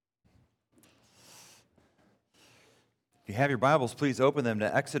you have your Bibles, please open them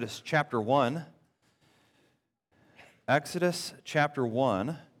to Exodus chapter 1. Exodus chapter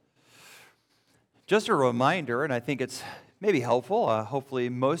 1. Just a reminder, and I think it's maybe helpful. Hopefully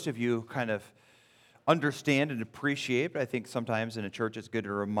most of you kind of understand and appreciate, but I think sometimes in a church it's good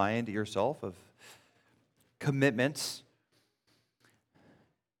to remind yourself of commitments.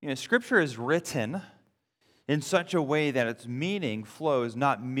 Scripture is written in such a way that its meaning flows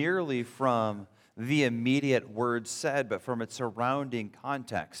not merely from the immediate words said, but from its surrounding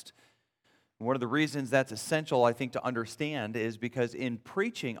context. One of the reasons that's essential, I think, to understand is because in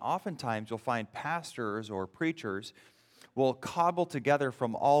preaching, oftentimes you'll find pastors or preachers will cobble together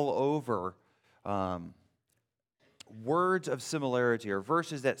from all over words of similarity or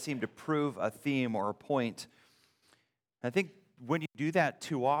verses that seem to prove a theme or a point. I think when you do that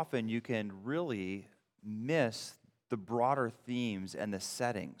too often, you can really miss the broader themes and the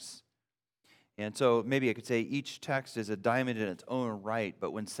settings. And so maybe I could say each text is a diamond in its own right,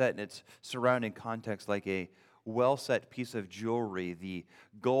 but when set in its surrounding context like a well-set piece of jewelry, the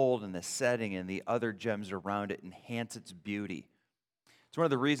gold and the setting and the other gems around it enhance its beauty. It's one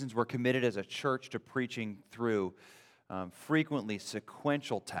of the reasons we're committed as a church to preaching through frequently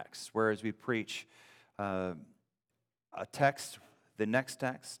sequential texts, whereas we preach a text, the next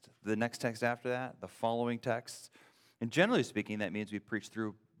text after that, the following text. And generally speaking, that means we preach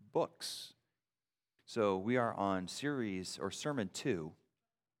through books. So we are on series or sermon 2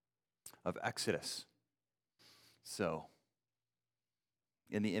 of Exodus. So,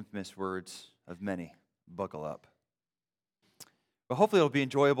 in the infamous words of many, buckle up. But hopefully it'll be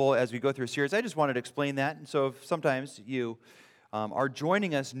enjoyable as we go through a series. I just wanted to explain that. And so if sometimes you are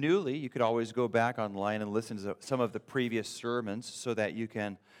joining us newly, you could always go back online and listen to some of the previous sermons so that you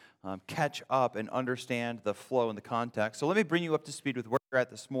can catch up and understand the flow and the context. So let me bring you up to speed with where we're at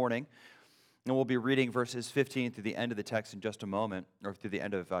this morning. And we'll be reading verses 15 through the end of the text in just a moment, or through the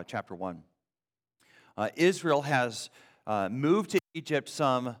end of chapter 1. Israel has moved to Egypt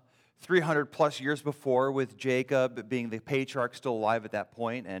some 300 plus years before, with Jacob being the patriarch still alive at that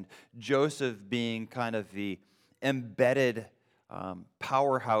point, and Joseph being kind of the embedded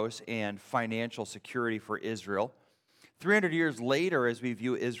powerhouse and financial security for Israel. 300 years later, as we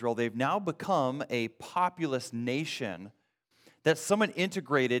view Israel, they've now become a populous nation that someone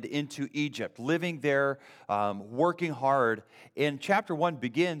integrated into Egypt, living there, working hard. And chapter 1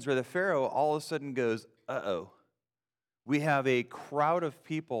 begins where the Pharaoh all of a sudden goes, uh-oh. We have a crowd of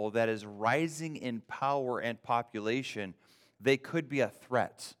people that is rising in power and population. They could be a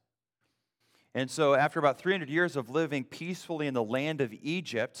threat. And so after about 300 years of living peacefully in the land of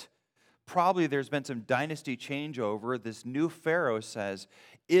Egypt, probably there's been some dynasty changeover. This new Pharaoh says,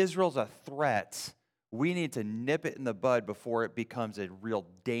 Israel's a threat. We need to nip it in the bud before it becomes a real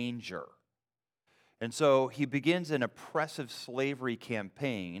danger. And so he begins an oppressive slavery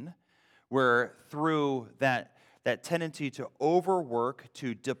campaign where through that tendency to overwork,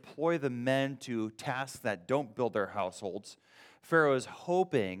 to deploy the men to tasks that don't build their households, Pharaoh is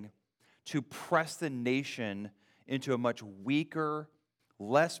hoping to press the nation into a much weaker,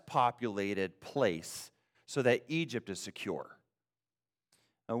 less populated place so that Egypt is secure.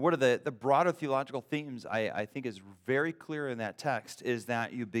 One of the broader theological themes I think is very clear in that text is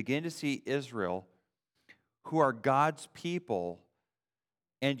that you begin to see Israel, who are God's people,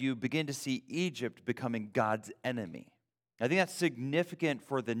 and you begin to see Egypt becoming God's enemy. I think that's significant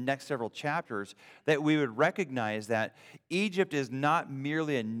for the next several chapters, that we would recognize that Egypt is not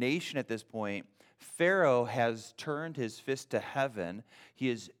merely a nation at this point. Pharaoh has turned his fist to heaven. He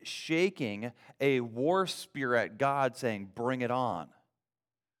is shaking a war spear at God, saying, bring it on.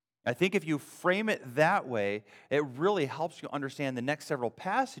 I think if you frame it that way, it really helps you understand the next several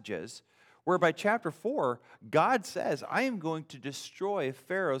passages, where by chapter 4, God says, I am going to destroy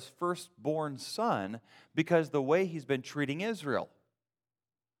Pharaoh's firstborn son because the way he's been treating Israel.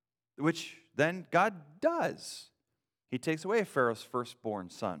 Which then God does. He takes away Pharaoh's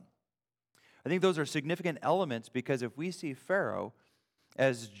firstborn son. I think those are significant elements because if we see Pharaoh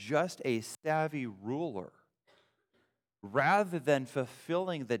as just a savvy ruler, rather than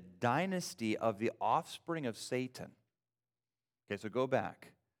fulfilling the dynasty of the offspring of Satan. Okay, so go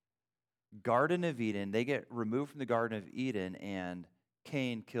back. Garden of Eden, they get removed from the Garden of Eden, and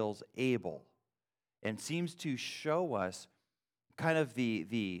Cain kills Abel, and seems to show us kind of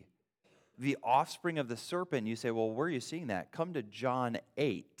the offspring of the serpent. You say, well, where are you seeing that? Come to John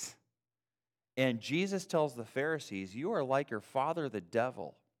 8. And Jesus tells the Pharisees, you are like your father, the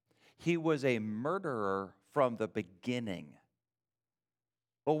devil. He was a murderer from the beginning.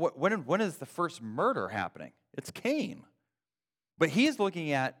 Well, when is the first murder happening? It's Cain. But he's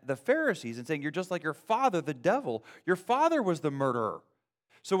looking at the Pharisees and saying, you're just like your father, the devil. Your father was the murderer.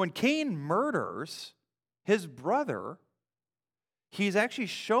 So when Cain murders his brother, he's actually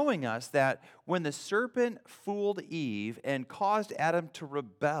showing us that when the serpent fooled Eve and caused Adam to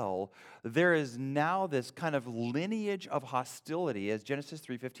rebel, there is now this kind of lineage of hostility, as Genesis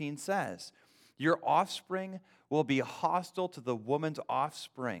 3:15 says. Your offspring will be hostile to the woman's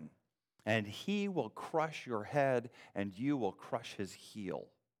offspring, and he will crush your head, and you will crush his heel.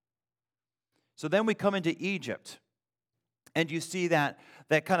 So then we come into Egypt, and you see that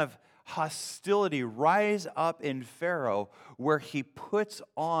kind of hostility rise up in Pharaoh, where he puts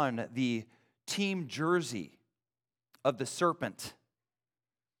on the team jersey of the serpent,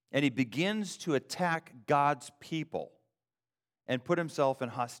 and he begins to attack God's people and put himself in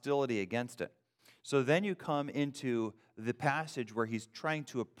hostility against it. So then you come into the passage where he's trying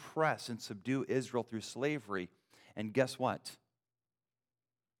to oppress and subdue Israel through slavery, and guess what?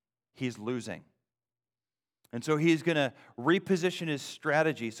 He's losing. And so he's going to reposition his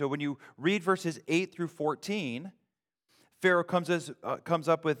strategy. So when you read verses 8 through 14, Pharaoh comes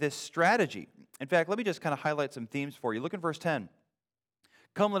up with this strategy. In fact, let me just kind of highlight some themes for you. Look in verse 10.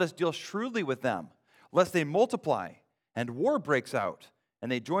 Come, let us deal shrewdly with them, lest they multiply, and war breaks out, and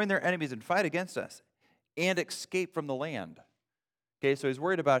they join their enemies and fight against us, and escape from the land. Okay, so he's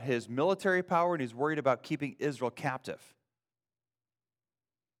worried about his military power, and he's worried about keeping Israel captive.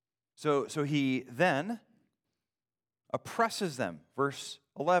 So he then oppresses them. Verse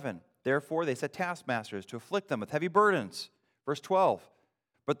 11, therefore they set taskmasters to afflict them with heavy burdens. Verse 12,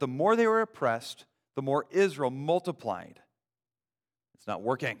 but the more they were oppressed, the more Israel multiplied. It's not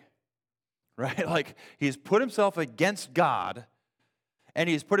working, right? Like, he's put himself against God, and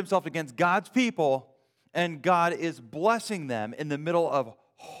he's put himself against God's people, and God is blessing them in the middle of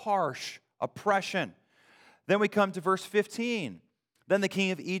harsh oppression. Then we come to verse 15. Then the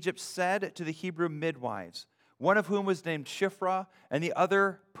king of Egypt said to the Hebrew midwives, one of whom was named Shiphrah and the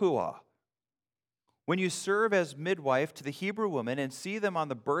other Puah, when you serve as midwife to the Hebrew woman and see them on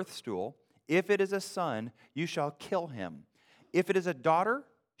the birth stool, if it is a son, you shall kill him. If it is a daughter,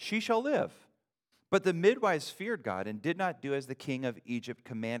 she shall live. But the midwives feared God and did not do as the king of Egypt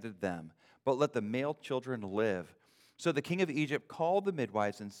commanded them, but let the male children live. So the king of Egypt called the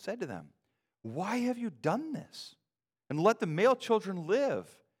midwives and said to them, why have you done this? And let the male children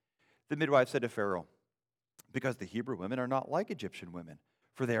live. The midwife said to Pharaoh, because the Hebrew women are not like Egyptian women,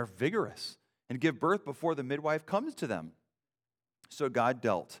 for they are vigorous and give birth before the midwife comes to them. So God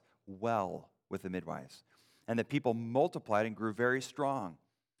dealt well with the midwives, and the people multiplied and grew very strong.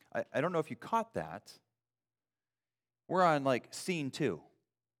 I don't know if you caught that. We're on like scene 2.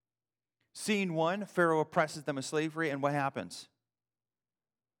 Scene 1, Pharaoh oppresses them in slavery, and what happens?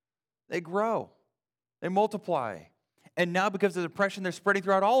 They grow. They multiply. And now because of the oppression, they're spreading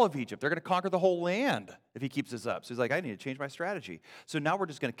throughout all of Egypt. They're going to conquer the whole land if he keeps this up. So he's like, I need to change my strategy. So now we're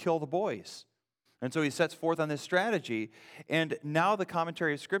just going to kill the boys. And so he sets forth on this strategy. And now the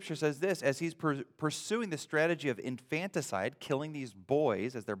commentary of Scripture says this, as he's pursuing the strategy of infanticide, killing these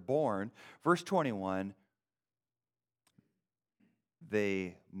boys as they're born, verse 21,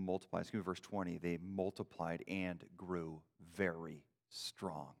 verse 20, they multiplied and grew very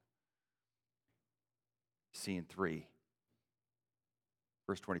strong. Scene 3.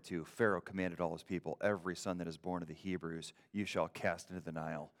 Verse 22, Pharaoh commanded all his people, every son that is born of the Hebrews, you shall cast into the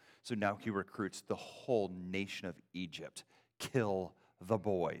Nile. So now he recruits the whole nation of Egypt. Kill the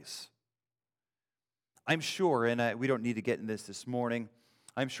boys. I'm sure, and we don't need to get in this morning,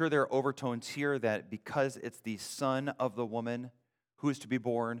 I'm sure there are overtones here that because it's the son of the woman who is to be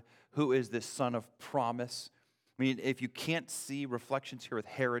born, who is this son of promise. I mean, if you can't see reflections here with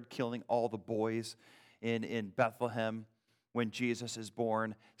Herod killing all the boys in Bethlehem, when Jesus is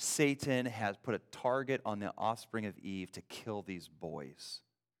born, Satan has put a target on the offspring of Eve to kill these boys.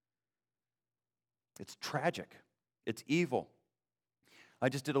 It's tragic. It's evil. I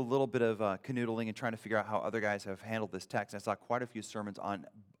just did a little bit of canoodling and trying to figure out how other guys have handled this text. And I saw quite a few sermons on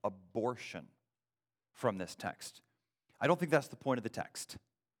abortion from this text. I don't think that's the point of the text.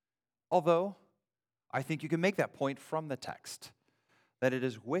 Although, I think you can make that point from the text, that it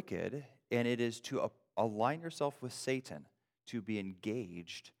is wicked and it is to align yourself with Satan to be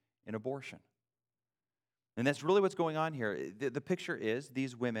engaged in abortion. And that's really what's going on here. The picture is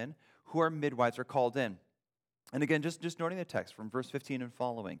these women who are midwives are called in. And again, just noting the text from verse 15 and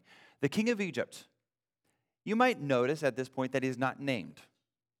following. The king of Egypt, you might notice at this point that he's not named.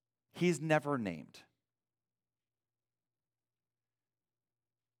 He's never named.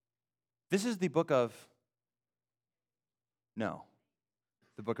 This is the book of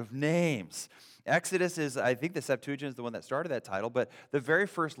the book of names. Exodus is, I think the Septuagint is the one that started that title, but the very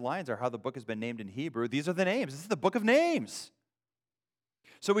first lines are how the book has been named in Hebrew. These are the names. This is the book of names.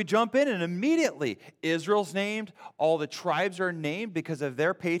 So we jump in and immediately Israel's named, all the tribes are named because of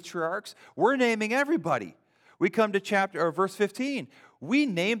their patriarchs. We're naming everybody. We come to verse 15. We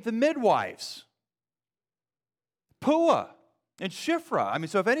named the midwives. Puah and Shiphrah. I mean,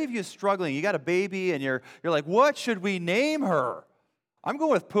 so if any of you is struggling, you got a baby and you're like, what should we name her? I'm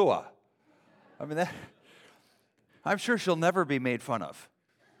going with Puah. I mean, I'm sure she'll never be made fun of.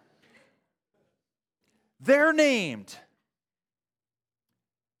 They're named.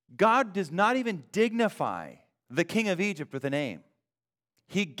 God does not even dignify the king of Egypt with a name.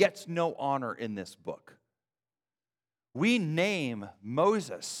 He gets no honor in this book. We name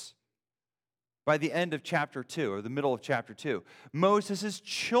Moses by the end of chapter 2, or the middle of chapter 2. Moses'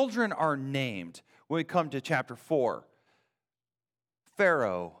 children are named when we come to chapter 4.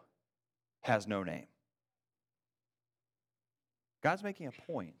 Pharaoh has no name. God's making a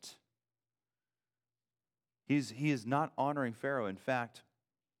point. He is not honoring Pharaoh. In fact,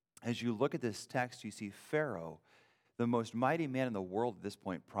 as you look at this text, you see Pharaoh, the most mighty man in the world at this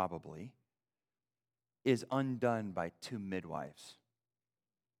point probably, is undone by two midwives.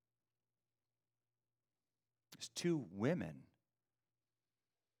 There's two women.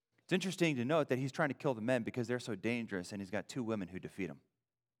 It's interesting to note that he's trying to kill the men because they're so dangerous, and he's got two women who defeat him.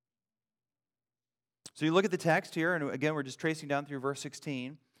 So you look at the text here, and again, we're just tracing down through verse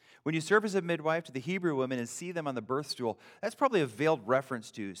 16. When you serve as a midwife to the Hebrew women and see them on the birth stool, that's probably a veiled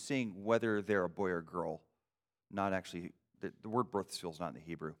reference to seeing whether they're a boy or girl. Not actually, the word birth stool is not in the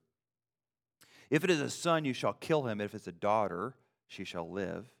Hebrew. If it is a son, you shall kill him. If it's a daughter, she shall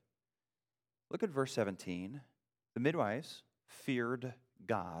live. Look at verse 17. The midwives feared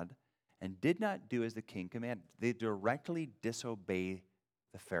God and did not do as the king commanded. They directly disobey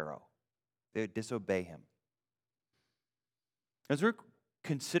the Pharaoh. They disobey him. As we're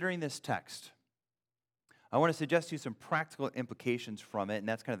considering this text, I want to suggest to you some practical implications from it, and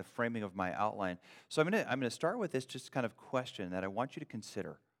that's kind of the framing of my outline. So I'm going to start with this just kind of question that I want you to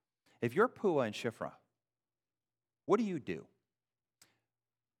consider. If you're Puah and Shiphrah, what do you do?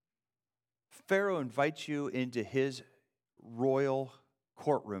 Pharaoh invites you into his royal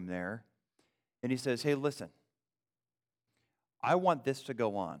courtroom there, and he says, hey, listen, I want this to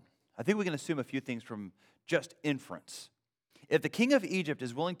go on. I think we can assume a few things from just inference. If the king of Egypt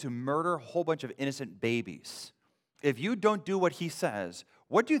is willing to murder a whole bunch of innocent babies, if you don't do what he says,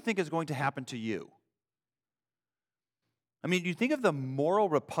 what do you think is going to happen to you? I mean, you think of the moral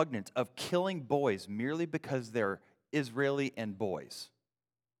repugnance of killing boys merely because they're Israeli and boys.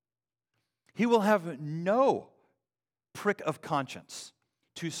 He will have no prick of conscience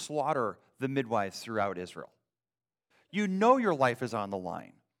to slaughter the midwives throughout Israel. You know your life is on the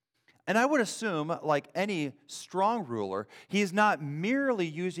line. And I would assume, like any strong ruler, he's not merely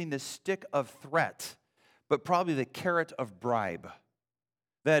using the stick of threat, but probably the carrot of bribe.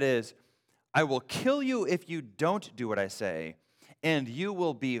 That is, I will kill you if you don't do what I say, and you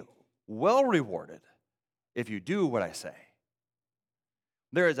will be well rewarded if you do what I say.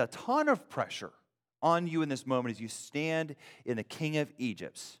 There is a ton of pressure on you in this moment as you stand in the king of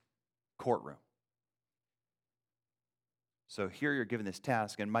Egypt's courtroom. So here you're given this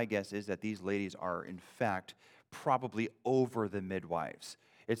task, and my guess is that these ladies are, in fact, probably over the midwives.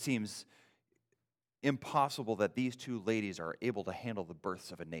 It seems impossible that these two ladies are able to handle the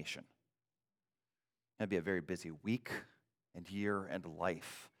births of a nation. That'd be a very busy week and year and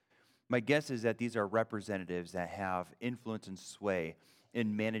life. My guess is that these are representatives that have influence and sway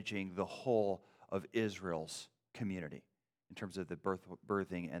in managing the whole of Israel's community in terms of the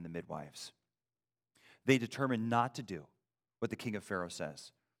birthing and the midwives. They determine not to do what the king of Pharaoh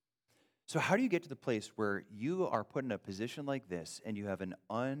says. So how do you get to the place where you are put in a position like this and you have an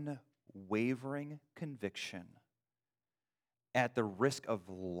unwavering conviction at the risk of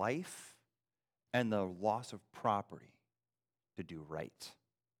life and the loss of property to do right?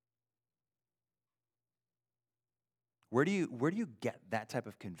 Where do you get that type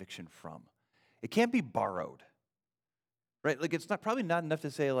of conviction from? It can't be borrowed. Right? Like, it's probably not enough to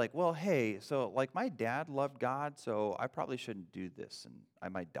say, like, well, hey, so, like, my dad loved God, so I probably shouldn't do this, and I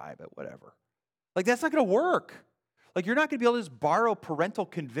might die, but whatever. Like, that's not going to work. Like, you're not going to be able to just borrow parental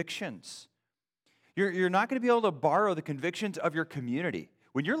convictions. You're not going to be able to borrow the convictions of your community.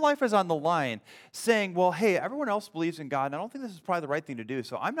 When your life is on the line, saying, well, hey, everyone else believes in God, and I don't think this is probably the right thing to do,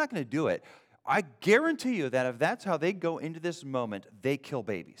 so I'm not going to do it. I guarantee you that if that's how they go into this moment, they kill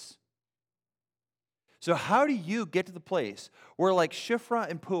babies. So how do you get to the place where, like Shiphrah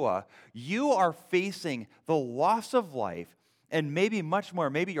and Puah, you are facing the loss of life and maybe much more.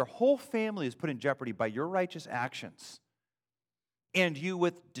 Maybe your whole family is put in jeopardy by your righteous actions. And you,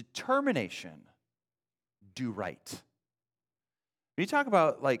 with determination, do right. You talk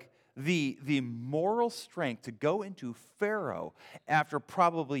about like the moral strength to go into Pharaoh after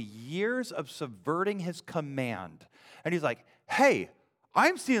probably years of subverting his command. And he's like, hey,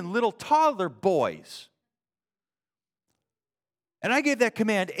 I'm seeing little toddler boys. And I gave that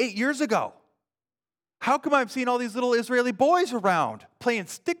command 8 years ago. How come I'm seeing all these little Israeli boys around playing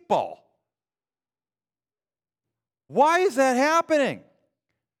stickball? Why is that happening?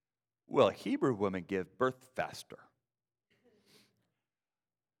 Well, Hebrew women give birth faster.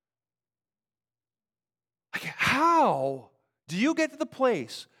 Like, how do you get to the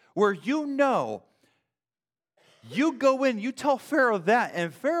place where you know you go in, you tell Pharaoh that,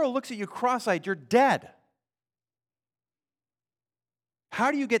 and Pharaoh looks at you cross-eyed, you're dead?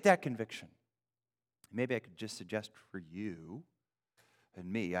 How do you get that conviction? Maybe I could just suggest for you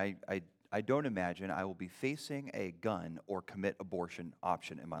and me, I don't imagine I will be facing a gun or commit abortion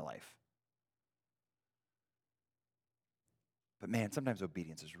option in my life. But man, sometimes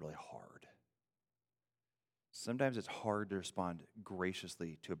obedience is really hard. Sometimes it's hard to respond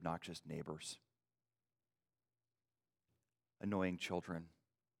graciously to obnoxious neighbors, annoying children.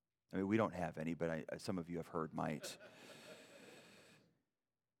 I mean, we don't have any, but some of you have heard might.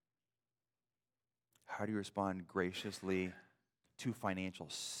 How do you respond graciously to financial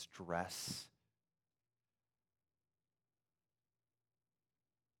stress?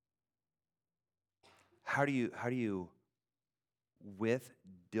 How do you with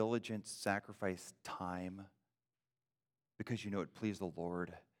diligence sacrifice time because you know it pleased the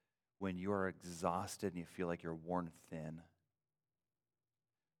Lord when you are exhausted and you feel like you're worn thin?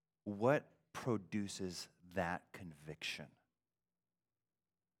 What produces that conviction?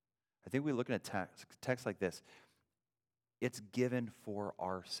 I think we look at a text like this. It's given for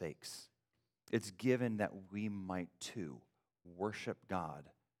our sakes. It's given that we might too worship God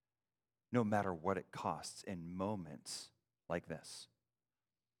no matter what it costs in moments like this.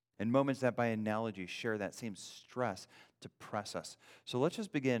 In moments that by analogy share that same stress to press us. So let's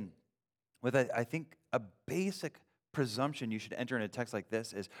just begin with, I think, a basic presumption you should enter in a text like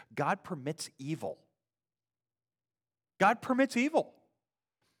this is God permits evil. God permits evil.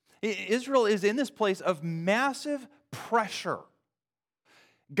 Israel is in this place of massive pressure.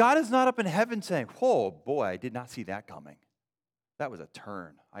 God is not up in heaven saying, oh boy, I did not see that coming. That was a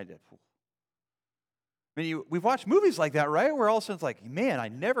turn. I mean, we've watched movies like that, right? Where all of a sudden it's like, man, I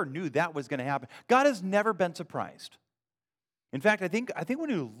never knew that was going to happen. God has never been surprised. In fact, I think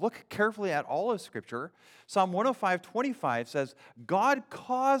when you look carefully at all of Scripture, Psalm 105:25 says, God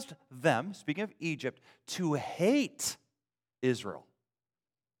caused them, speaking of Egypt, to hate Israel.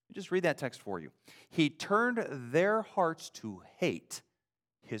 Just read that text for you. He turned their hearts to hate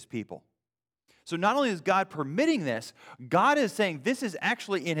his people. So not only is God permitting this, God is saying this is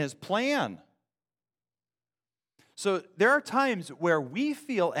actually in his plan. So there are times where we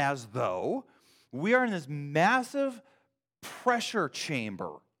feel as though we are in this massive pressure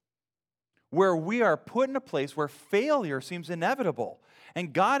chamber where we are put in a place where failure seems inevitable.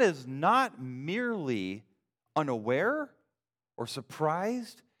 And God is not merely unaware or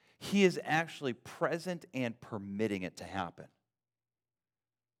surprised. He is actually present and permitting it to happen.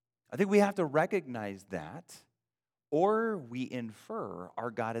 I think we have to recognize that, or we infer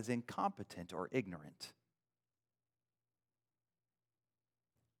our God is incompetent or ignorant.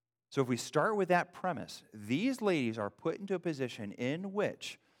 So if we start with that premise, these ladies are put into a position in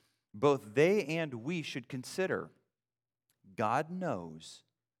which both they and we should consider God knows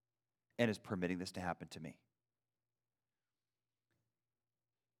and is permitting this to happen to me.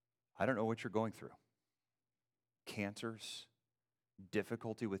 I don't know what you're going through. Cancers,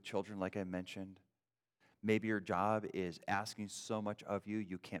 difficulty with children like I mentioned. Maybe your job is asking so much of you,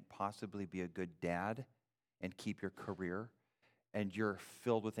 you can't possibly be a good dad and keep your career. And you're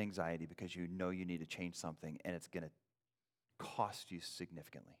filled with anxiety because you know you need to change something and it's going to cost you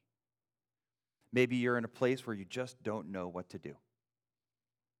significantly. Maybe you're in a place where you just don't know what to do.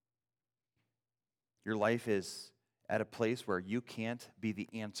 Your life is at a place where you can't be the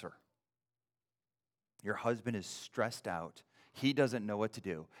answer. Your husband is stressed out. He doesn't know what to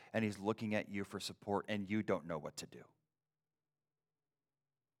do, and he's looking at you for support, and you don't know what to do.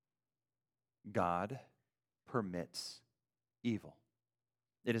 God permits evil.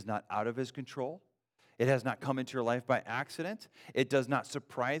 It is not out of his control. It has not come into your life by accident. It does not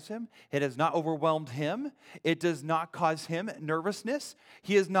surprise him. It has not overwhelmed him. It does not cause him nervousness.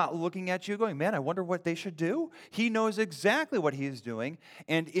 He is not looking at you going, man, I wonder what they should do. He knows exactly what he is doing,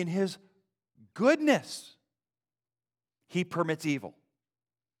 and in his goodness, he permits evil.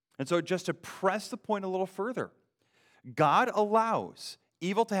 And so just to press the point a little further, God allows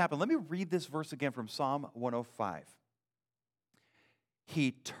evil to happen. Let me read this verse again from Psalm 105.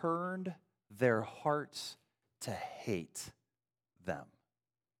 He turned their hearts to hate them,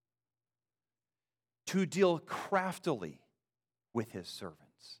 to deal craftily with his servants.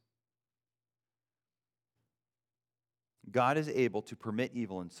 God is able to permit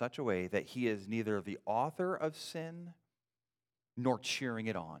evil in such a way that he is neither the author of sin nor cheering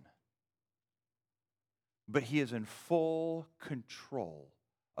it on, but he is in full control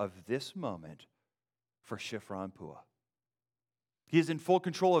of this moment for Shifra and Puah. He is in full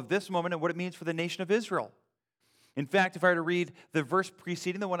control of this moment and what it means for the nation of Israel. In fact, if I were to read the verse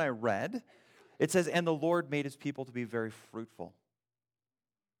preceding the one I read, it says, "And the Lord made his people to be very fruitful.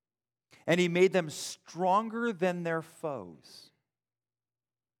 And he made them stronger than their foes.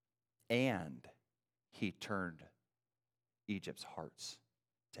 And he turned Egypt's hearts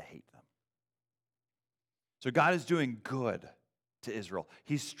to hate them." So God is doing good to Israel.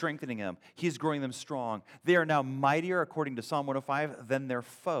 He's strengthening them. He's growing them strong. They are now mightier, according to Psalm 105, than their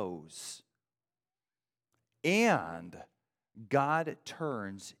foes. And God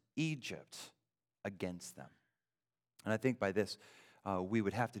turns Egypt against them. And I think by this, we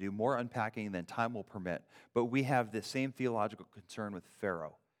would have to do more unpacking than time will permit. But we have the same theological concern with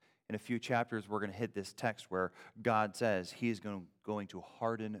Pharaoh. In a few chapters, we're going to hit this text where God says he is going to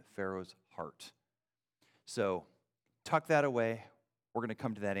harden Pharaoh's heart. So tuck that away. We're going to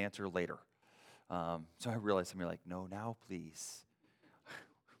come to that answer later. So I realize some of you are like, no, now, please.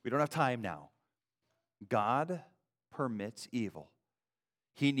 We don't have time now. God permits evil.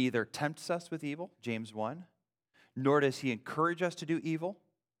 He neither tempts us with evil, James 1, nor does he encourage us to do evil.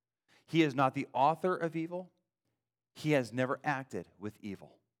 He is not the author of evil. He has never acted with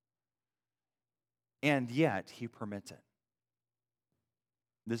evil. And yet, he permits it.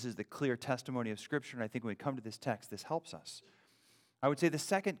 This is the clear testimony of Scripture, and I think when we come to this text, this helps us. I would say the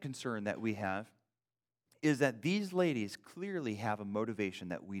second concern that we have is that these ladies clearly have a motivation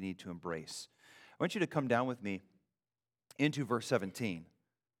that we need to embrace. I want you to come down with me into verse 17.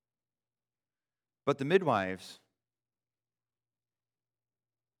 But the midwives,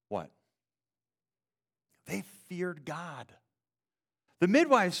 what? They feared God. The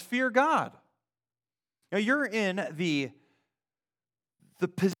midwives fear God. Now you're in the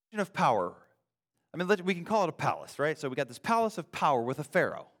position of power. I mean, we can call it a palace, right? So we got this palace of power with a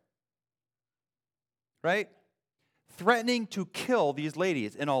pharaoh, right? Threatening to kill these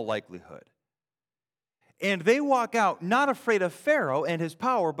ladies in all likelihood. And they walk out not afraid of Pharaoh and his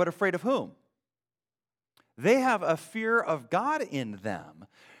power, but afraid of whom? They have a fear of God in them.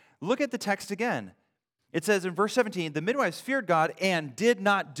 Look at the text again. It says in verse 17, the midwives feared God and did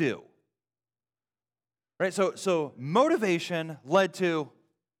not do. Right? So motivation led to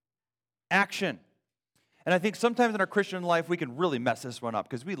action. And I think sometimes in our Christian life, we can really mess this one up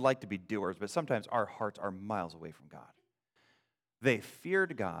because we like to be doers, but sometimes our hearts are miles away from God. They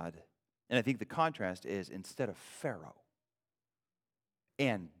feared God, and I think the contrast is instead of Pharaoh,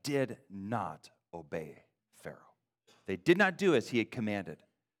 and did not obey Pharaoh. They did not do as he had commanded.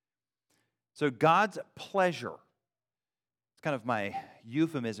 So God's pleasure, it's kind of my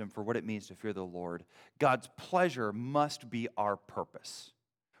euphemism for what it means to fear the Lord. God's pleasure must be our purpose.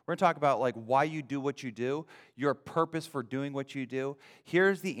 We're going to talk about like why you do what you do, your purpose for doing what you do.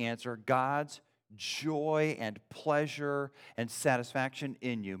 Here's the answer. God's joy and pleasure and satisfaction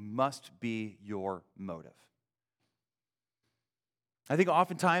in you must be your motive. I think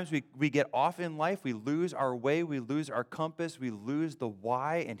oftentimes we get off in life, we lose our way, we lose our compass, we lose the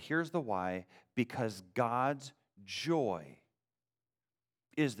why, and here's the why, because God's joy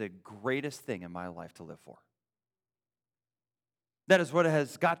is the greatest thing in my life to live for. That is what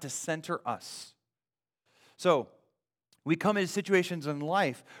has got to center us. So, we come into situations in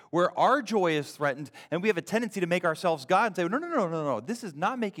life where our joy is threatened and we have a tendency to make ourselves God and say, no, this is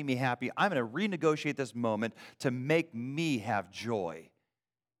not making me happy. I'm going to renegotiate this moment to make me have joy.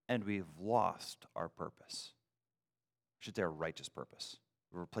 And we've lost our purpose. I should say our righteous purpose.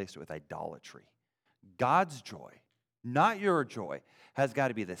 We've replaced it with idolatry. God's joy, not your joy, has got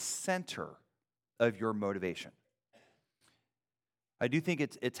to be the center of your motivation. I do think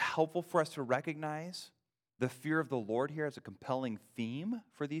it's helpful for us to recognize the fear of the Lord here as a compelling theme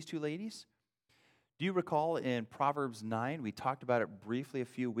for these two ladies. Do you recall in Proverbs 9, we talked about it briefly a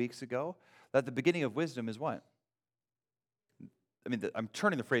few weeks ago, that the beginning of wisdom is what? I'm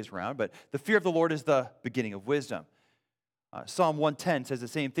turning the phrase around, but the fear of the Lord is the beginning of wisdom. Psalm 110 says the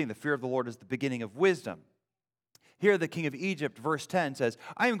same thing. The fear of the Lord is the beginning of wisdom. Here, the king of Egypt, verse 10 says,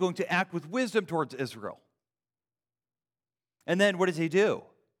 I am going to act with wisdom towards Israel. And then what does he do?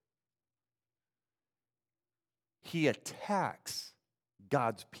 He attacks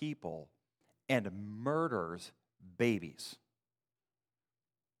God's people and murders babies.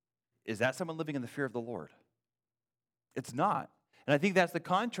 Is that someone living in the fear of the Lord? It's not. And I think that's the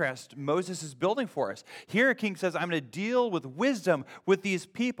contrast Moses is building for us. Here, a king says, I'm going to deal with wisdom with these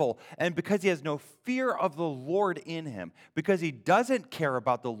people. And because he has no fear of the Lord in him, because he doesn't care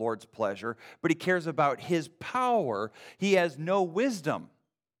about the Lord's pleasure, but he cares about his power, he has no wisdom,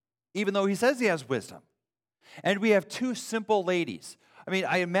 even though he says he has wisdom. And we have two simple ladies. I mean,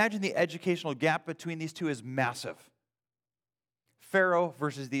 I imagine the educational gap between these two is massive. Pharaoh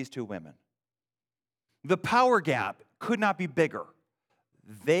versus these two women. The power gap could not be bigger.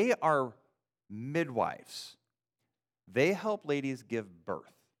 They are midwives. They help ladies give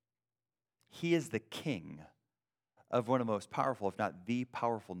birth. He is the king of one of the most powerful, if not the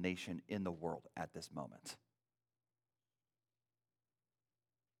powerful nation in the world at this moment.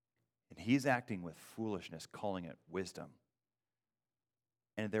 And he's acting with foolishness, calling it wisdom.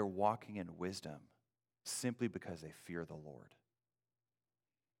 And they're walking in wisdom simply because they fear the Lord.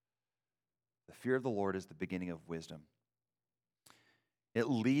 The fear of the Lord is the beginning of wisdom. It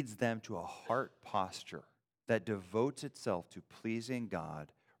leads them to a heart posture that devotes itself to pleasing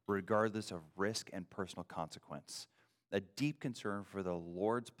God regardless of risk and personal consequence. A deep concern for the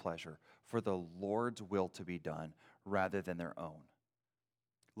Lord's pleasure, for the Lord's will to be done rather than their own.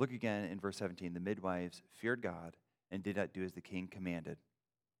 Look again in verse 17. The midwives feared God and did not do as the king commanded,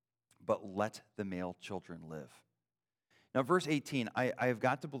 but let the male children live. Now, verse 18, I have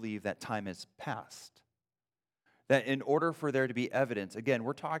got to believe that time has passed. That in order for there to be evidence, again,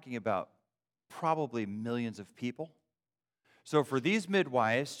 we're talking about probably millions of people. So for these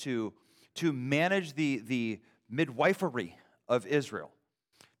midwives to manage the midwifery of Israel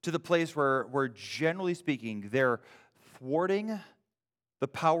to the place where generally speaking, they're thwarting the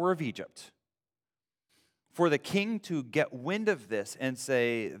power of Egypt, for the king to get wind of this and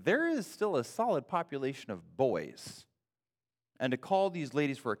say, there is still a solid population of boys, and to call these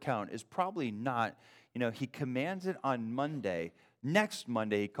ladies for account is probably not, he commands it on Monday. Next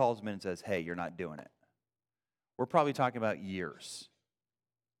Monday, he calls them in and says, hey, you're not doing it. We're probably talking about years.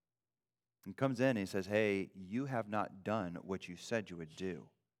 And comes in and he says, hey, you have not done what you said you would do.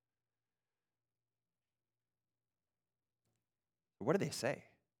 What do they say?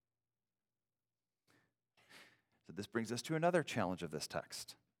 So this brings us to another challenge of this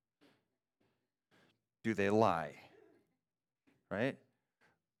text. Do they lie? Right?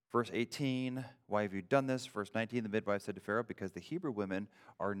 Verse 18, why have you done this? Verse 19, the midwife said to Pharaoh, because the Hebrew women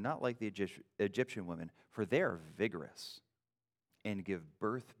are not like the Egyptian women, for they are vigorous and give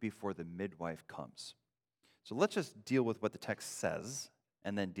birth before the midwife comes. So let's just deal with what the text says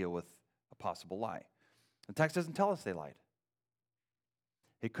and then deal with a possible lie. The text doesn't tell us they lied.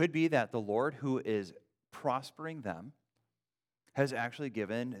 It could be that the Lord, who is prospering them, has actually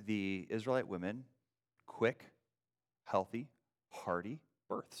given the Israelite women quick, healthy, hearty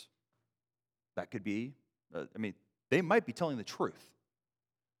births. That could be, they might be telling the truth.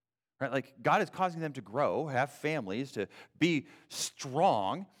 Right? Like, God is causing them to grow, have families, to be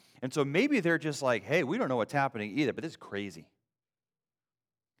strong. And so maybe they're just like, hey, we don't know what's happening either, but this is crazy.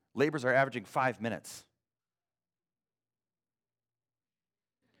 Labors are averaging 5 minutes.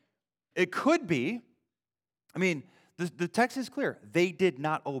 It could be, the text is clear. They did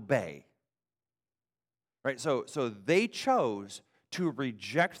not obey. Right? So they chose to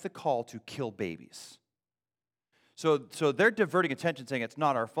reject the call to kill babies. So they're diverting attention, saying it's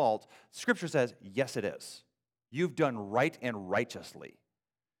not our fault. Scripture says, yes, it is. You've done right and righteously.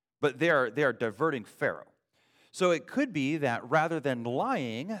 But they are diverting Pharaoh. So it could be that rather than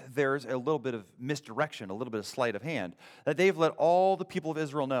lying, there's a little bit of misdirection, a little bit of sleight of hand, that they've let all the people of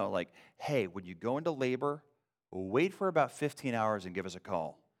Israel know, like, hey, when you go into labor, wait for about 15 hours and give us a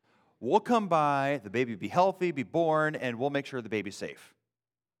call. We'll come by, the baby will be healthy, be born, and we'll make sure the baby's safe.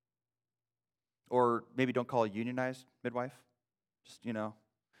 Or maybe don't call a unionized midwife. Just,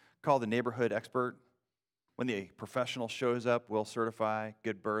 call the neighborhood expert. When the professional shows up, we'll certify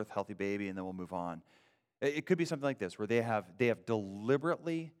good birth, healthy baby, and then we'll move on. It could be something like this, where they have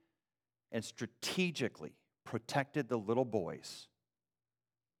deliberately and strategically protected the little boys.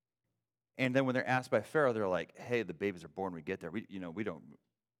 And then when they're asked by Pharaoh, they're like, hey, the babies are born, we get there. We don't.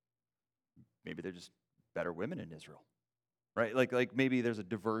 Maybe they're just better women in Israel, right? Like maybe there's a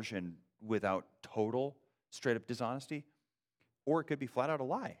diversion without total straight up dishonesty, or it could be flat out a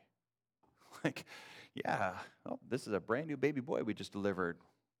lie. Like, yeah, this is a brand new baby boy we just delivered.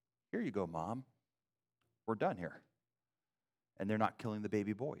 Here you go, Mom. We're done here. And they're not killing the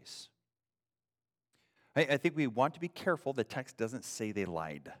baby boys. I think we want to be careful. The text doesn't say they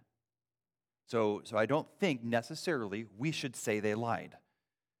lied. So I don't think necessarily we should say they lied.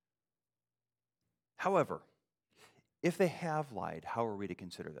 However, if they have lied, how are we to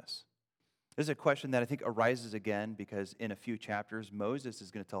consider this? This is a question that I think arises again because in a few chapters, Moses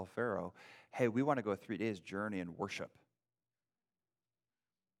is going to tell Pharaoh, hey, we want to go a 3 days journey and worship.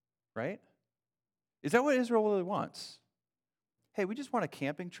 Right? Is that what Israel really wants? Hey, we just want a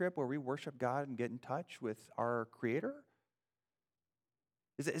camping trip where we worship God and get in touch with our Creator?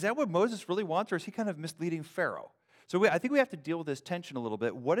 Is that what Moses really wants, or is he kind of misleading Pharaoh? So I think we have to deal with this tension a little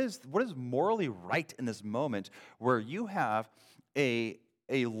bit. What is morally right in this moment where you have a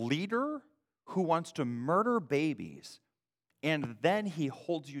leader who wants to murder babies, and then he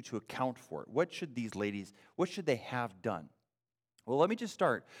holds you to account for it? What should they have done? Well, let me just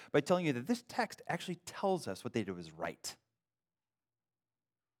start by telling you that this text actually tells us what they did was right.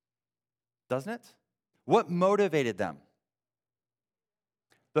 Doesn't it? What motivated them?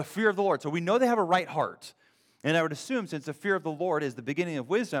 The fear of the Lord. So we know they have a right heart. And I would assume, since the fear of the Lord is the beginning of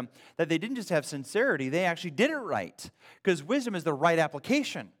wisdom, that they didn't just have sincerity, they actually did it right. Because wisdom is the right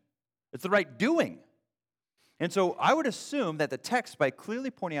application. It's the right doing. And so I would assume that the text, by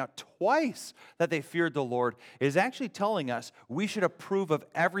clearly pointing out twice that they feared the Lord, is actually telling us we should approve of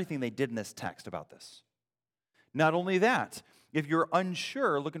everything they did in this text about this. Not only that, if you're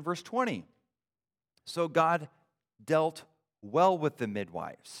unsure, look in verse 20. So God dealt well with the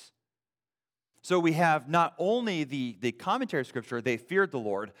midwives. So we have not only the commentary of Scripture, they feared the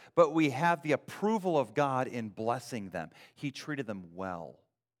Lord, but we have the approval of God in blessing them. He treated them well.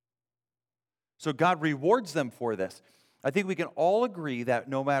 So God rewards them for this. I think we can all agree that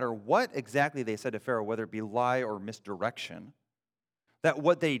no matter what exactly they said to Pharaoh, whether it be lie or misdirection, that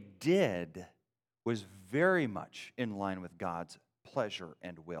what they did was very much in line with God's pleasure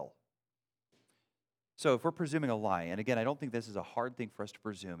and will. So if we're presuming a lie, and again, I don't think this is a hard thing for us to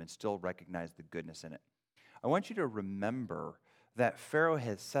presume and still recognize the goodness in it. I want you to remember that Pharaoh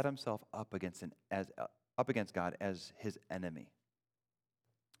has set himself up against God as his enemy.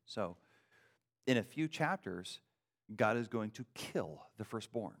 So in a few chapters, God is going to kill the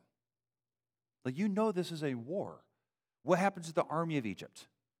firstborn. Like, you know, this is a war. What happens to the army of Egypt?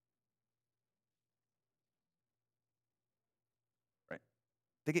 Right?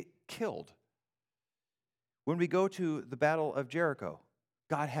 They get killed. When we go to the battle of Jericho,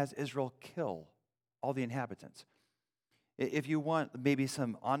 God has Israel kill all the inhabitants. If you want maybe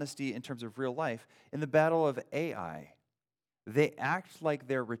some honesty in terms of real life, in the battle of Ai, they act like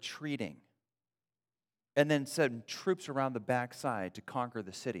they're retreating and then send troops around the backside to conquer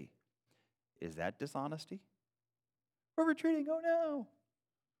the city. Is that dishonesty? We're retreating, oh no.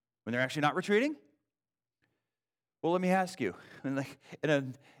 When they're actually not retreating? Well, let me ask you,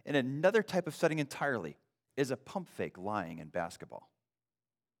 in another type of setting entirely, is a pump fake lying in basketball?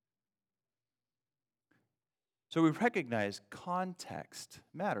 So we recognize context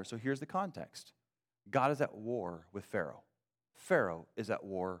matters. So here's the context. God is at war with Pharaoh. Pharaoh is at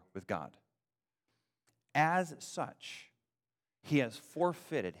war with God. As such, he has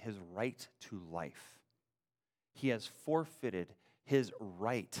forfeited his right to life. He has forfeited his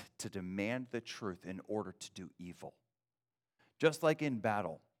right to demand the truth in order to do evil. Just like in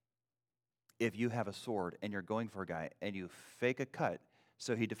battle, if you have a sword and you're going for a guy and you fake a cut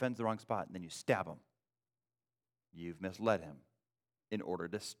so he defends the wrong spot and then you stab him, you've misled him in order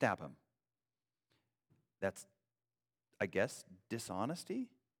to stab him. That's, I guess, dishonesty.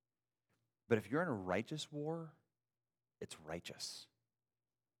 But if you're in a righteous war, it's righteous.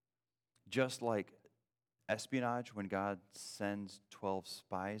 Just like espionage when God sends 12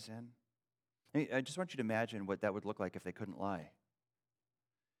 spies in. I just want you to imagine what that would look like if they couldn't lie.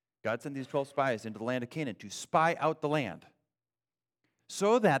 God sent these 12 spies into the land of Canaan to spy out the land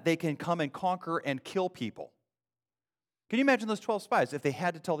so that they can come and conquer and kill people. Can you imagine those 12 spies if they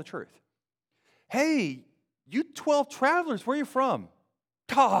had to tell the truth? Hey, you 12 travelers, where are you from?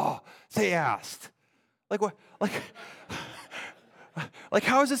 They asked. Like what? Like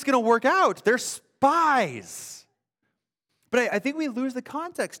how is this going to work out? They're spies. But I think we lose the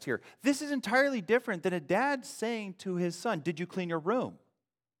context here. This is entirely different than a dad saying to his son, did you clean your room?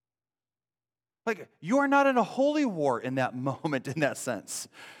 Like, you are not in a holy war in that moment, in that sense.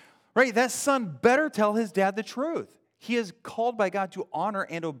 Right? That son better tell his dad the truth. He is called by God to honor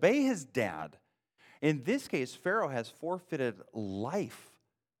and obey his dad. In this case, Pharaoh has forfeited life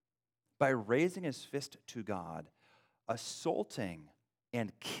by raising his fist to God, assaulting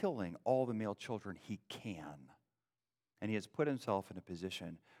and killing all the male children he can. And he has put himself in a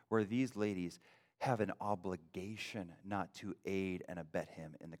position where these ladies have an obligation not to aid and abet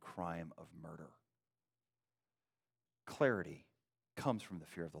him in the crime of murder. clarity comes from the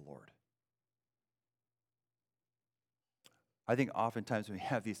fear of the Lord. I think oftentimes when we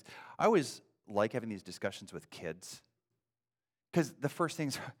have these, I always like having these discussions with kids, because the first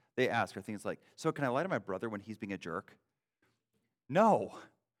things they ask are things like, so can I lie to my brother when he's being a jerk? No.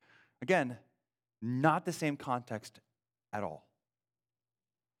 Again, not the same context at all.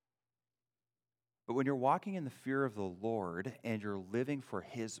 But when you're walking in the fear of the Lord and you're living for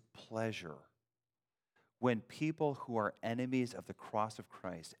his pleasure, when people who are enemies of the cross of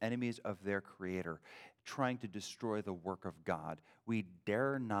Christ, enemies of their Creator, trying to destroy the work of God, we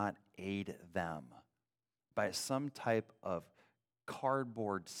dare not aid them by some type of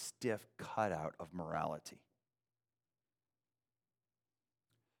cardboard stiff cutout of morality.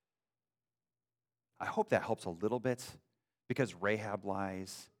 I hope that helps a little bit, because Rahab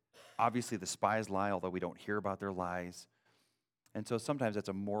lies. Obviously, the spies lie, although we don't hear about their lies. And so sometimes that's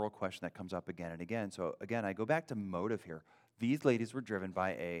a moral question that comes up again and again. So again, I go back to motive here. These ladies were driven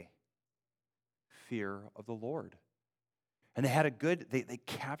by a fear of the Lord. And they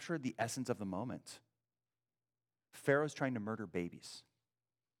captured the essence of the moment. Pharaoh's trying to murder babies.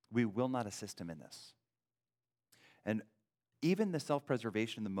 We will not assist him in this. And even the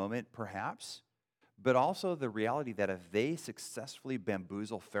self-preservation in the moment, perhaps, but also the reality that if they successfully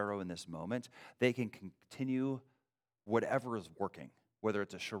bamboozle Pharaoh in this moment, they can continue whatever is working, whether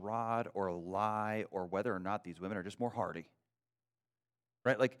it's a charade or a lie, or whether or not these women are just more hardy.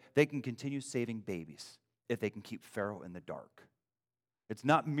 Right? Like, they can continue saving babies if they can keep Pharaoh in the dark. It's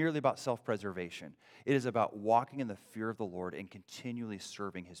not merely about self-preservation. It is about walking in the fear of the Lord and continually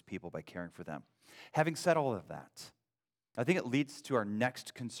serving his people by caring for them. Having said all of that, I think it leads to our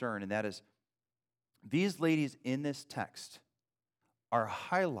next concern, and that is these ladies in this text are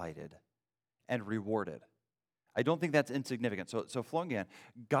highlighted and rewarded. I don't think that's insignificant. So flowing again,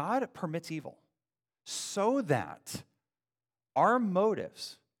 God permits evil so that our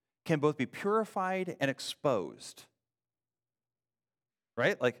motives can both be purified and exposed.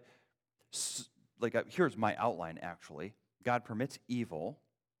 Right? Here's my outline, actually. God permits evil.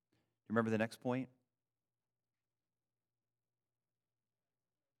 Remember the next point?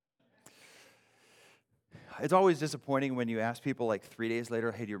 It's always disappointing when you ask people like 3 days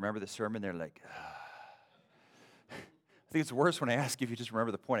later, hey, do you remember the sermon? They're like, I think it's worse when I ask you if you just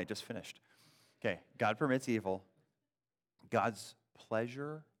remember the point I just finished. Okay, God permits evil. God's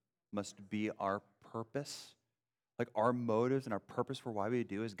pleasure must be our purpose. Like, our motives and our purpose for why we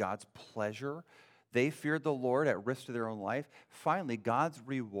do is God's pleasure. They feared the Lord at risk to their own life. Finally, God's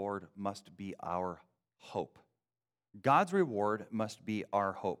reward must be our hope. God's reward must be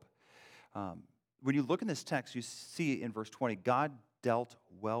our hope. When you look in this text, you see in verse 20, God dealt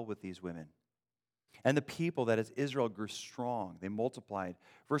well with these women. And the people, that is Israel, grew strong. They multiplied.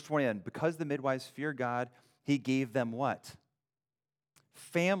 Verse 21, because the midwives feared God, he gave them what?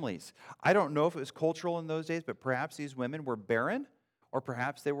 Families. I don't know if it was cultural in those days, but perhaps these women were barren, or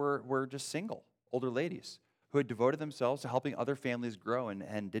perhaps they were just single, older ladies who had devoted themselves to helping other families grow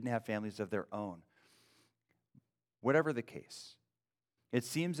and didn't have families of their own. Whatever the case, it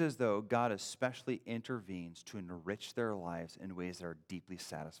seems as though God especially intervenes to enrich their lives in ways that are deeply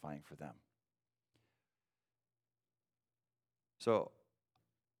satisfying for them. So,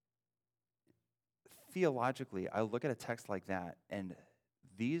 theologically, I look at a text like that, and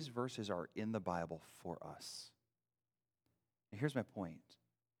these verses are in the Bible for us. And here's my point.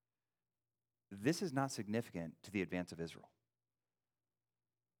 This is not significant to the advance of Israel.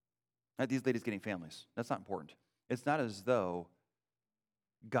 Not these ladies getting families. That's not important. It's not as though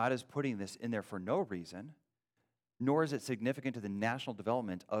God is putting this in there for no reason, nor is it significant to the national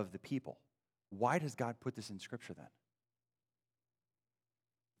development of the people. Why does God put this in Scripture then?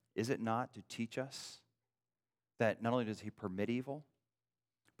 Is it not to teach us that not only does he permit evil,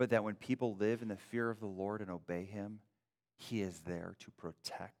 but that when people live in the fear of the Lord and obey him, he is there to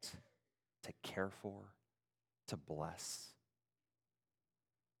protect, to care for, to bless?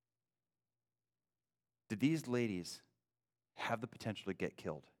 Did these ladies have the potential to get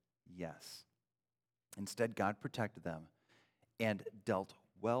killed? Yes. Instead, God protected them and dealt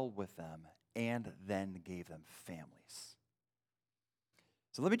well with them and then gave them families.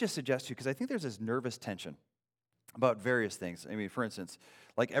 So let me just suggest to you, because I think there's this nervous tension about various things. I mean, for instance,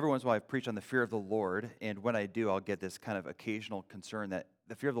 like every once in a while I've preached on the fear of the Lord, and when I do, I'll get this kind of occasional concern that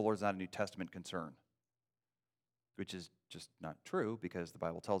the fear of the Lord is not a New Testament concern, which is just not true, because the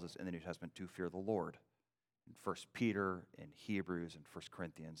Bible tells us in the New Testament to fear the Lord. In 1 Peter, in Hebrews, and 1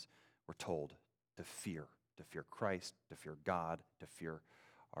 Corinthians, we're told to fear Christ, to fear God, to fear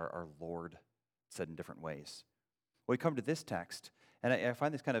our Lord, said in different ways. We come to this text, and I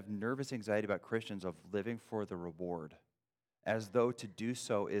find this kind of nervous anxiety about Christians of living for the reward, as though to do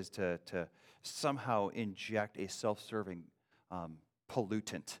so is to somehow inject a self-serving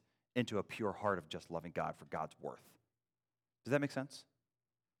pollutant into a pure heart of just loving God for God's worth. Does that make sense?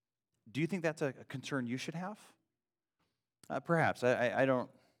 Do you think that's a concern you should have? Perhaps. I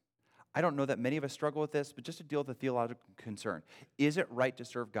don't know that many of us struggle with this, but just to deal with the theological concern. Is it right to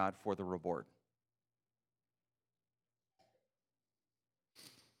serve God for the reward?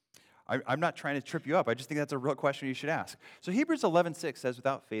 I'm not trying to trip you up. I just think that's a real question you should ask. So Hebrews 11:6 says,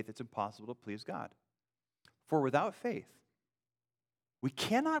 without faith, it's impossible to please God. For without faith, we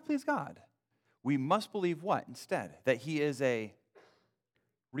cannot please God. We must believe what instead? That he is a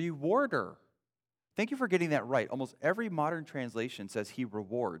rewarder. Thank you for getting that right. Almost every modern translation says he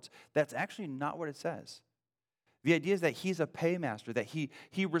rewards. That's actually not what it says. The idea is that he's a paymaster, that he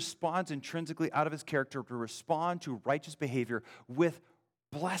responds intrinsically out of his character to respond to righteous behavior with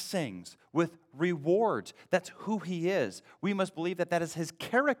blessings, with rewards. That's who he is. We must believe that that is his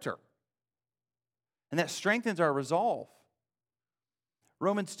character. And that strengthens our resolve.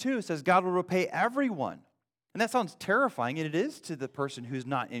 Romans 2 says God will repay everyone. And that sounds terrifying, and it is to the person who's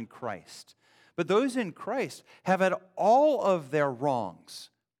not in Christ. But those in Christ have had all of their wrongs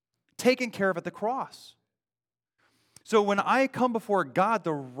taken care of at the cross. So when I come before God,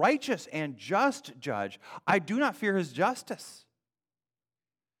 the righteous and just judge, I do not fear his justice.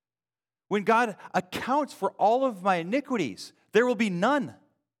 When God accounts for all of my iniquities, there will be none,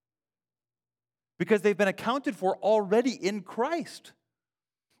 because they've been accounted for already in Christ.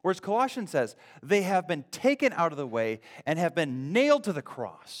 Whereas Colossians says, they have been taken out of the way and have been nailed to the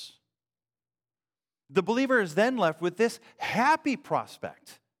cross. The believer is then left with this happy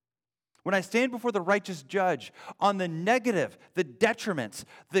prospect. When I stand before the righteous judge on the negative, the detriments,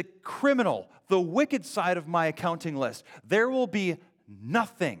 the criminal, the wicked side of my accounting list, there will be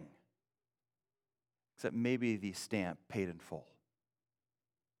nothing except maybe the stamp paid in full,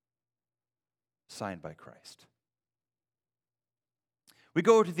 signed by Christ. We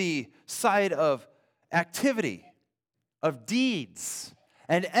go to the side of activity, of deeds,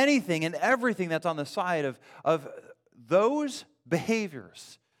 and anything and everything that's on the side of those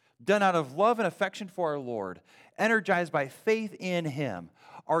behaviors done out of love and affection for our Lord, energized by faith in him,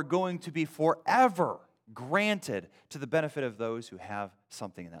 are going to be forever granted to the benefit of those who have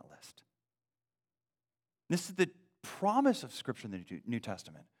something in that list. This is the promise of Scripture in the New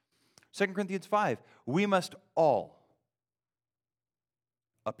Testament. 2 Corinthians 5, we must all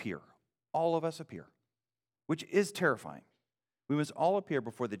appear. All of us appear, which is terrifying. We must all appear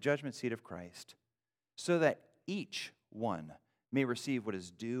before the judgment seat of Christ so that each one may receive what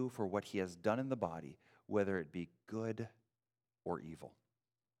is due for what he has done in the body, whether it be good or evil.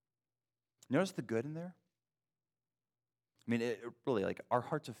 Notice the good in there? I mean, it really, like, our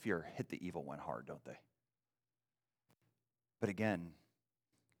hearts of fear hit the evil one hard, don't they? But again,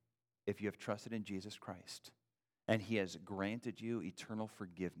 if you have trusted in Jesus Christ and he has granted you eternal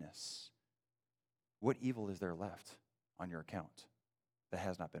forgiveness, what evil is there left on your account that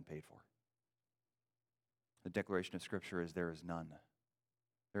has not been paid for? The declaration of Scripture is there is none.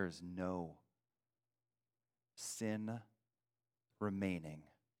 There is no sin remaining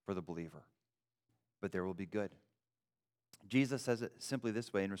for the believer, but there will be good. Jesus says it simply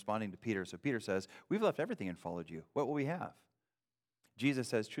this way in responding to Peter. So Peter says, we've left everything and followed you. What will we have? Jesus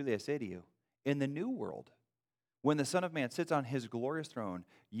says, truly I say to you, in the new world, when the Son of Man sits on his glorious throne,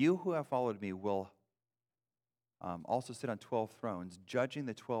 you who have followed me will also sit on 12 thrones, judging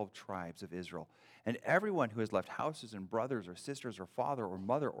the 12 tribes of Israel. And everyone who has left houses and brothers or sisters or father or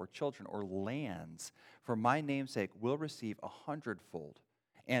mother or children or lands for my name's sake will receive 100-fold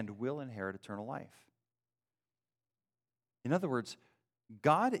and will inherit eternal life. In other words,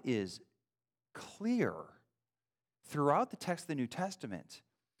 God is clear throughout the text of the New Testament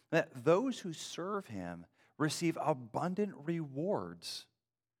that those who serve him receive abundant rewards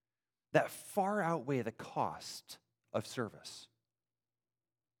that far outweigh the cost of service.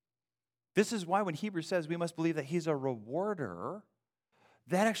 This is why when Hebrews says we must believe that he's a rewarder,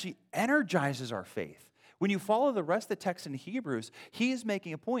 that actually energizes our faith. When you follow the rest of the text in Hebrews, he is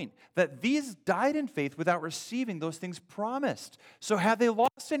making a point that these died in faith without receiving those things promised. So have they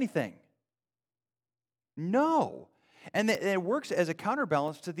lost anything? No. And it works as a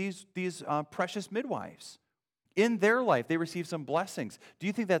counterbalance to these precious midwives. In their life, they receive some blessings. Do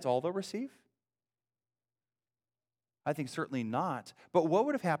you think that's all they'll receive? I think certainly not. But what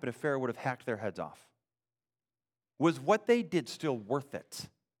would have happened if Pharaoh would have hacked their heads off? Was what they did still worth it?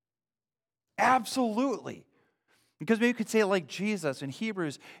 Absolutely. Because maybe you could say it like Jesus. In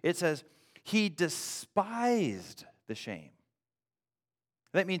Hebrews, it says, he despised the shame.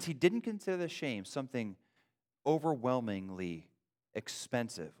 That means he didn't consider the shame something overwhelmingly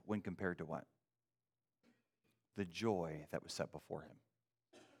expensive when compared to what? The joy that was set before him.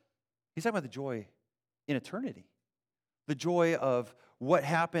 He's talking about the joy in eternity. The joy of what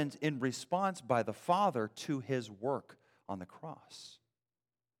happens in response by the Father to his work on the cross.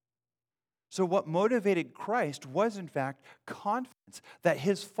 So what motivated Christ was, in fact, confidence that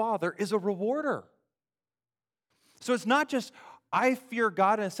his Father is a rewarder. So it's not just, I fear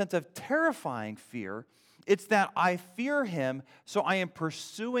God in a sense of terrifying fear. It's that I fear him, so I am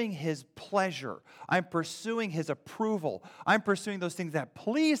pursuing his pleasure. I'm pursuing his approval. I'm pursuing those things that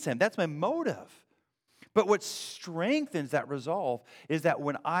please him. That's my motive. But what strengthens that resolve is that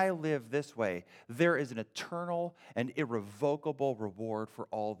when I live this way, there is an eternal and irrevocable reward for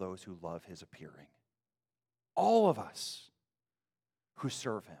all those who love his appearing. All of us who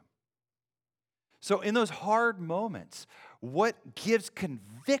serve him. So in those hard moments, what gives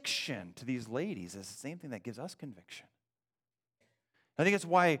conviction to these ladies is the same thing that gives us conviction. I think it's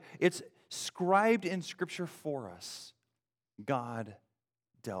why it's scribed in Scripture for us. God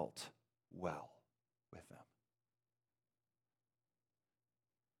dealt well with them.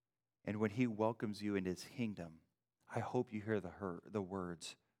 And when he welcomes you into his kingdom, I hope you hear the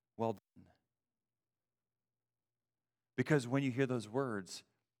words, well done. Because when you hear those words,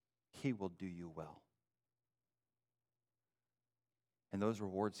 he will do you well. And those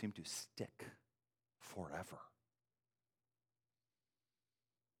rewards seem to stick forever.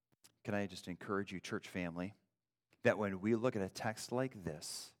 Can I just encourage you, church family, that when we look at a text like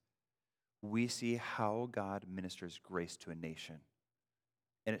this, we see how God ministers grace to a nation.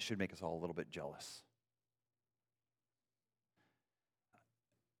 And it should make us all a little bit jealous.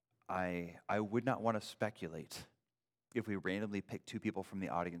 I would not want to speculate if we randomly pick two people from the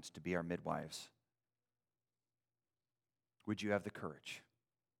audience to be our midwives. Would you have the courage,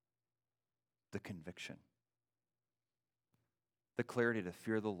 the conviction, the clarity to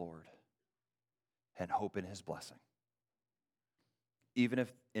fear the Lord and hope in his blessing? Even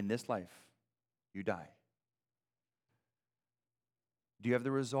if in this life you die. Do you have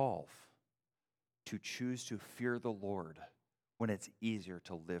the resolve to choose to fear the Lord when it's easier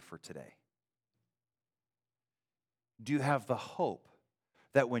to live for today? Do you have the hope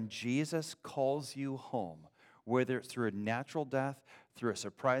that when Jesus calls you home, whether it's through a natural death, through a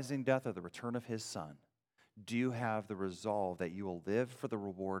surprising death, or the return of his Son, do you have the resolve that you will live for the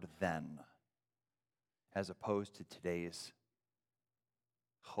reward then, as opposed to today's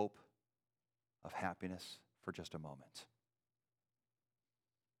hope of happiness for just a moment?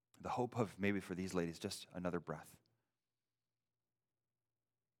 The hope of, maybe for these ladies, just another breath.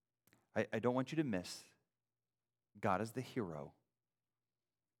 I don't want you to miss God is the hero,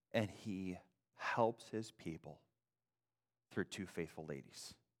 and he helps his people through two faithful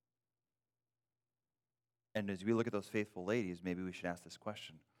ladies. And as we look at those faithful ladies, maybe we should ask this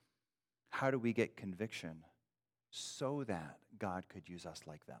question. How do we get conviction so that God could use us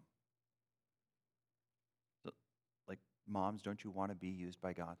like them? So, like moms, don't you want to be used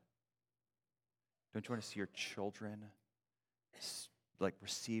by God? Don't you want to see your children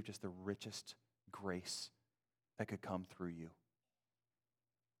receive just the richest grace that could come through you?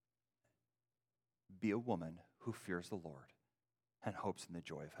 Be a woman who fears the Lord and hopes in the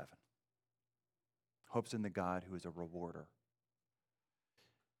joy of heaven. Hopes in the God who is a rewarder.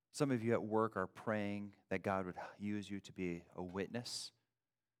 Some of you at work are praying that God would use you to be a witness.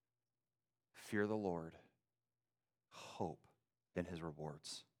 Fear the Lord. Hope in his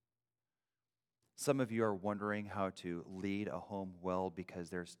rewards. Some of you are wondering how to lead a home well because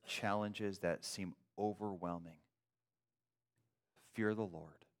there's challenges that seem overwhelming. Fear the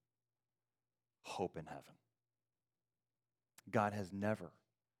Lord. Hope in heaven. God has never,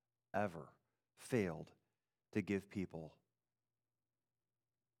 ever failed to give people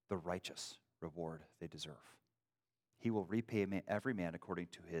the righteous reward they deserve. He will repay every man according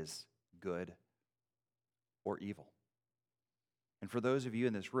to his good or evil. And for those of you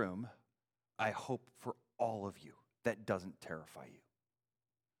in this room, I hope for all of you that doesn't terrify you.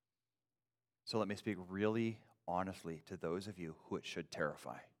 So let me speak really honestly to those of you who it should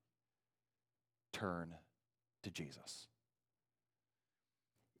terrify. Turn to Jesus.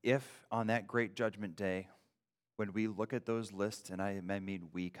 If on that great judgment day, when we look at those lists, and I mean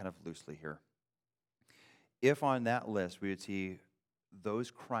we kind of loosely here, if on that list we would see those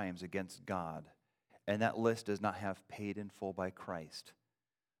crimes against God, and that list does not have paid in full by Christ,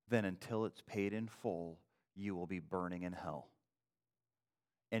 then until it's paid in full, you will be burning in hell.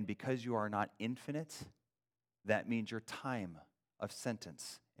 And because you are not infinite, that means your time of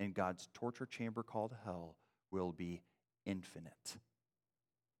sentence in God's torture chamber called hell will be infinite.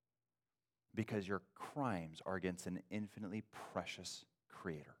 Because your crimes are against an infinitely precious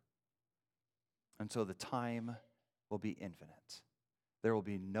Creator. And so the time will be infinite. There will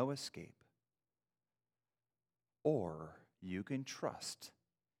be no escape. Or you can trust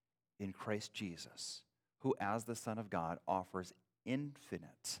in Christ Jesus, who as the Son of God offers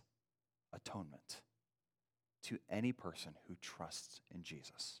infinite atonement to any person who trusts in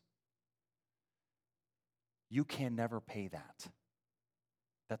Jesus. You can never pay that.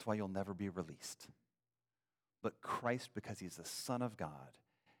 That's why you'll never be released. But Christ, because he's the Son of God,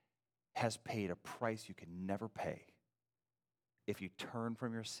 has paid a price you can never pay if you turn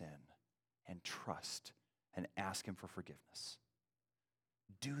from your sin and trust and ask him for forgiveness.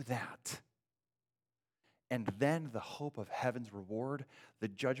 Do that. And then the hope of heaven's reward, the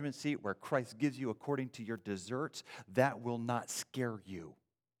judgment seat where Christ gives you according to your deserts, that will not scare you.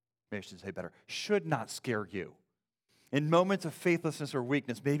 Maybe I should say better, should not scare you. In moments of faithlessness or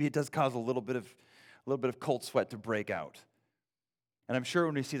weakness, maybe it does cause a little bit of cold sweat to break out. And I'm sure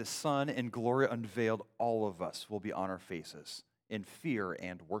when we see the sun in glory unveiled, all of us will be on our faces in fear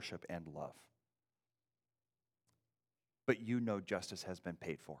and worship and love. But you know justice has been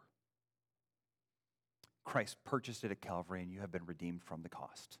paid for. Christ purchased it at Calvary, and you have been redeemed from the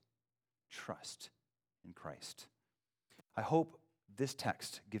cost. Trust in Christ. I hope this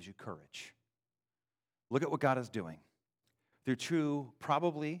text gives you courage. Look at what God is doing. Through true,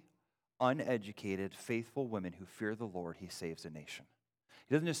 probably uneducated, faithful women who fear the Lord, he saves a nation.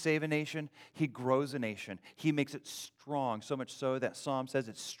 He doesn't just save a nation, he grows a nation. He makes it strong, so much so that Psalm says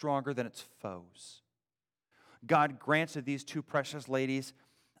it's stronger than its foes. God grants to these two precious ladies,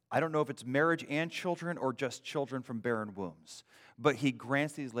 I don't know if it's marriage and children or just children from barren wombs, but he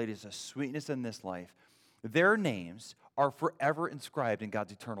grants these ladies a sweetness in this life. Their names are forever inscribed in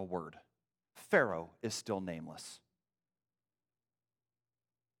God's eternal word. Pharaoh is still nameless.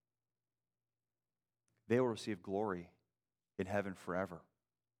 They will receive glory in heaven forever.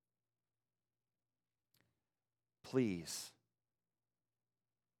 Please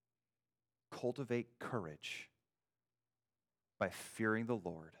cultivate courage by fearing the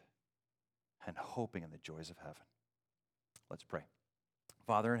Lord and hoping in the joys of heaven. Let's pray.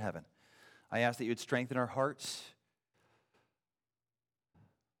 Father in heaven, I ask that you would strengthen our hearts.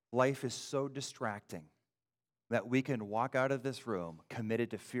 Life is so distracting that we can walk out of this room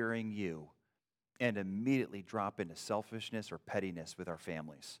committed to fearing you and immediately drop into selfishness or pettiness with our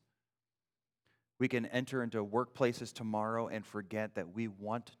families. We can enter into workplaces tomorrow and forget that we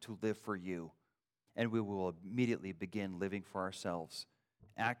want to live for you, and we will immediately begin living for ourselves,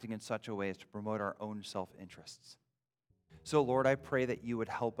 acting in such a way as to promote our own self-interests. So, Lord, I pray that you would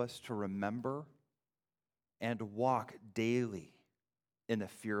help us to remember and walk daily in the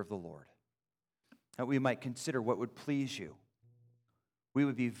fear of the Lord, that we might consider what would please you. We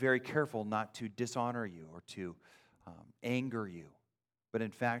would be very careful not to dishonor you or to anger you, but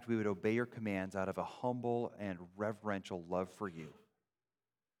in fact, we would obey your commands out of a humble and reverential love for you.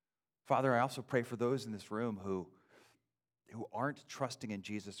 Father, I also pray for those in this room who aren't trusting in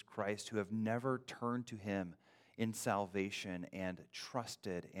Jesus Christ, who have never turned to him in salvation and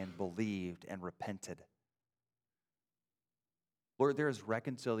trusted and believed and repented. Lord, there is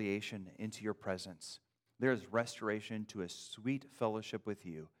reconciliation into your presence. There is restoration to a sweet fellowship with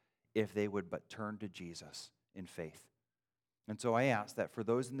you if they would but turn to Jesus in faith. And so I ask that for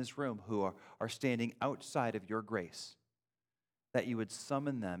those in this room who are standing outside of your grace, that you would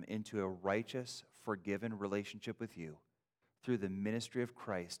summon them into a righteous, forgiven relationship with you through the ministry of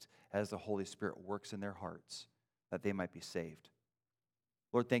Christ as the Holy Spirit works in their hearts, that they might be saved.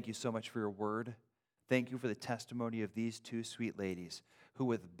 Lord, thank you so much for your word. Thank you for the testimony of these two sweet ladies who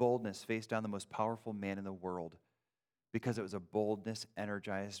with boldness faced down the most powerful man in the world because it was a boldness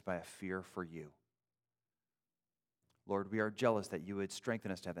energized by a fear for you. Lord, we are jealous that you would strengthen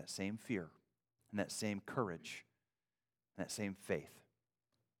us to have that same fear and that same courage and that same faith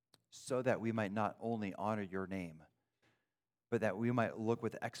so that we might not only honor your name, but that we might look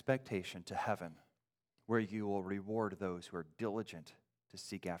with expectation to heaven where you will reward those who are diligent to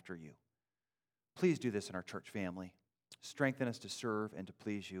seek after you. Please do this in our church family. Strengthen us to serve and to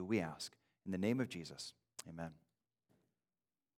please you, we ask. In the name of Jesus, amen.